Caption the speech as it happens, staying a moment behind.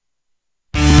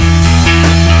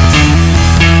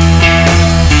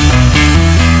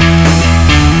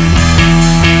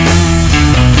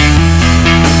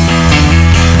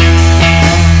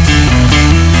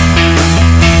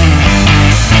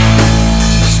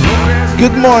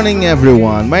Good morning,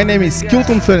 everyone. My name is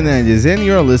Kilton Fernandez, and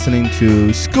you're listening to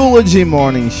Schoology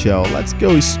Morning Show. Let's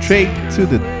go straight to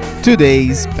the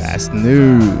today's best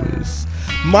news.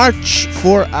 March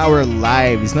for Our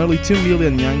Lives. Nearly 2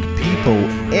 million young people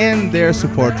and their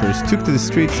supporters took to the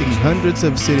streets in hundreds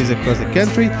of cities across the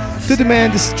country to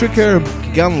demand stricter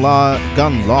gun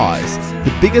laws.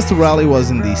 The biggest rally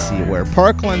was in D.C., where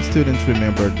Parkland students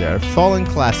remembered their fallen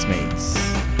classmates.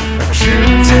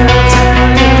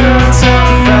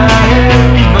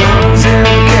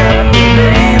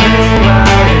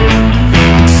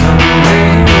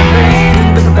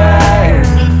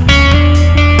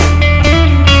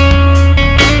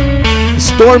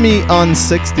 Stormy on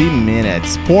 60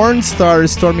 Minutes. Porn star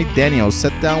Stormy Daniels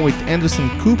sat down with Anderson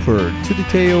Cooper to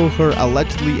detail her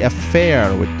allegedly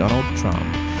affair with Donald Trump,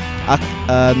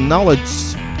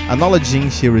 acknowledging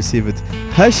she received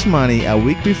hush money a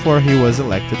week before he was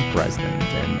elected president.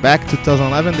 And back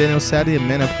 2011, Daniels said a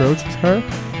man approached her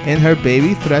and her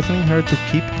baby, threatening her to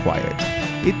keep quiet.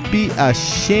 It'd be a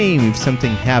shame if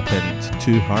something happened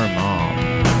to her mom.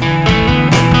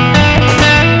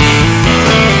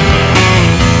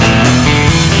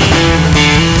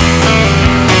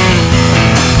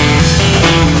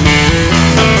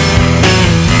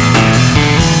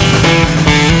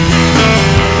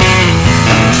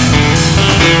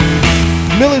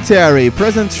 Military.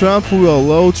 President Trump will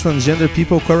allow transgender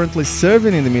people currently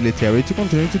serving in the military to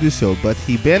continue to do so, but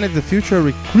he banned the future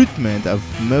recruitment of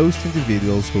most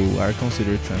individuals who are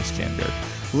considered transgender.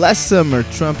 Last summer,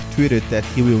 Trump tweeted that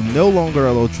he will no longer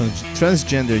allow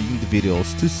transgender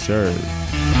individuals to serve.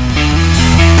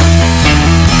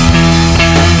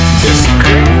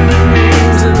 Desecrating the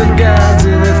names of the gods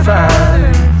of their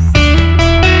fathers.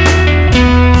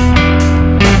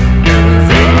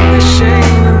 Elevating the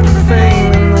shame and profane.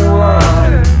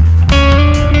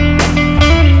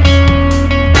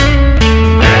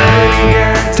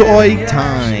 Toy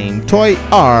time. Toy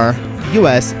R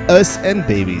US Us and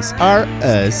Babies R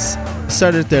Us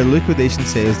started their liquidation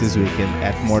sales this weekend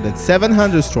at more than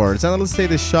 700 stores. Analysts say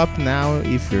they shop now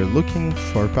if you're looking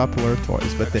for popular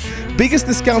toys, but the biggest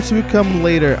discounts will come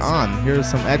later on. Here's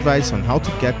some advice on how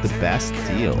to get the best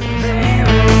deals.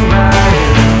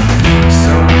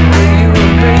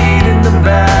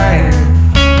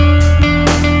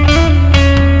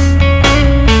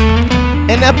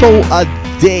 An apple a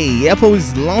day. Apple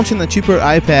is launching a cheaper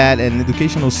iPad and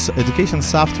education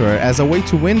software as a way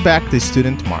to win back the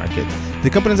student market. The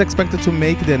company is expected to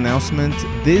make the announcement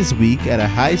this week at a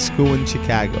high school in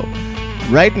Chicago.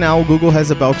 Right now, Google has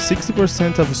about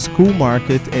 60% of the school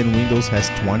market and Windows has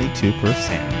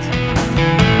 22%.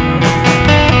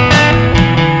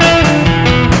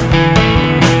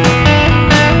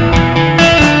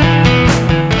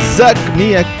 Zuck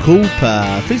mea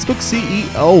culpa. Facebook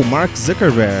CEO Mark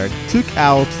Zuckerberg took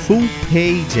out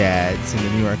full-page ads in the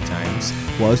New York Times,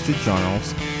 Wall Street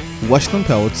Journals, Washington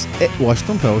Post,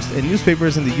 and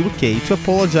newspapers in the UK to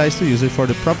apologize to users for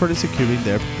the properly securing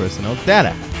their personal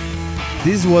data.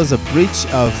 This was a breach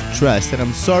of trust, and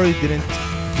I'm sorry didn't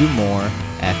do more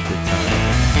at the time.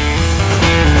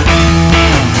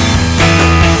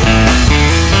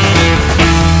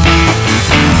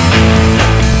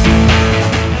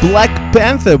 Black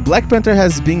Panther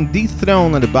has been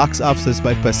dethroned at the box office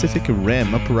by Pacific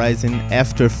Rim Uprising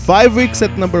after 5 weeks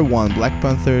at number 1. Black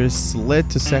Panther slid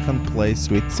to second place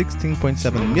with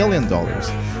 $16.7 million,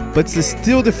 but it's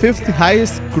still the 5th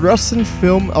highest grossing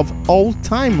film of all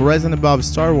time, rising above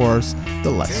Star Wars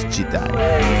The Last Jedi.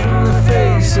 From the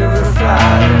face of the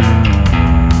fire,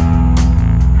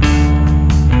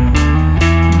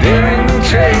 there ain't no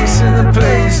trace in the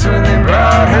place when they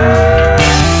brought her.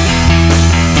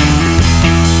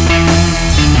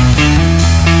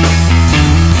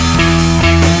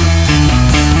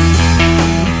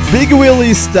 Big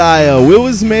Willie style.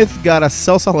 Will Smith got a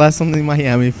salsa lesson in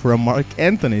Miami from Mark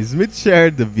Anthony. Smith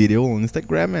shared the video on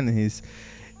Instagram and his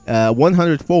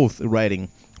 104th writing,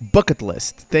 "Bucket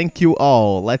list. Thank you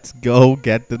all. Let's go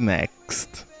get the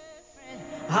next."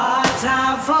 Hard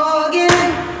time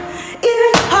forgetting,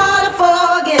 even harder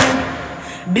forgetting,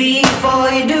 before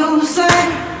you do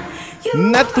something.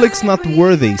 Netflix not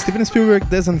worthy. Steven Spielberg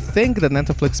doesn't think that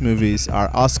Netflix movies are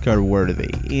Oscar worthy.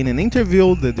 In an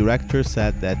interview, the director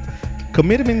said that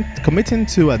committing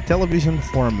to a television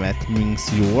format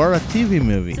means you are a TV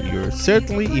movie. You're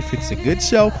certainly, if it's a good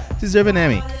show, deserve an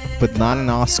Emmy, but not an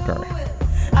Oscar.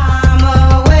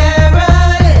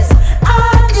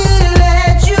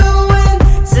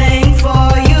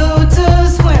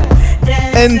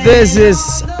 And this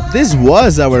is This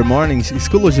was our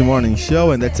Schoology morning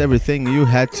show, and that's everything you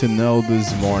had to know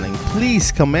this morning.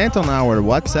 Please comment on our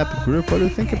WhatsApp group what you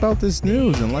think about this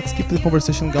news, and let's keep the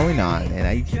conversation going on. And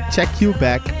I check you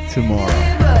back tomorrow.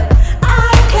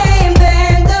 I can't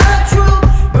bend the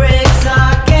truth.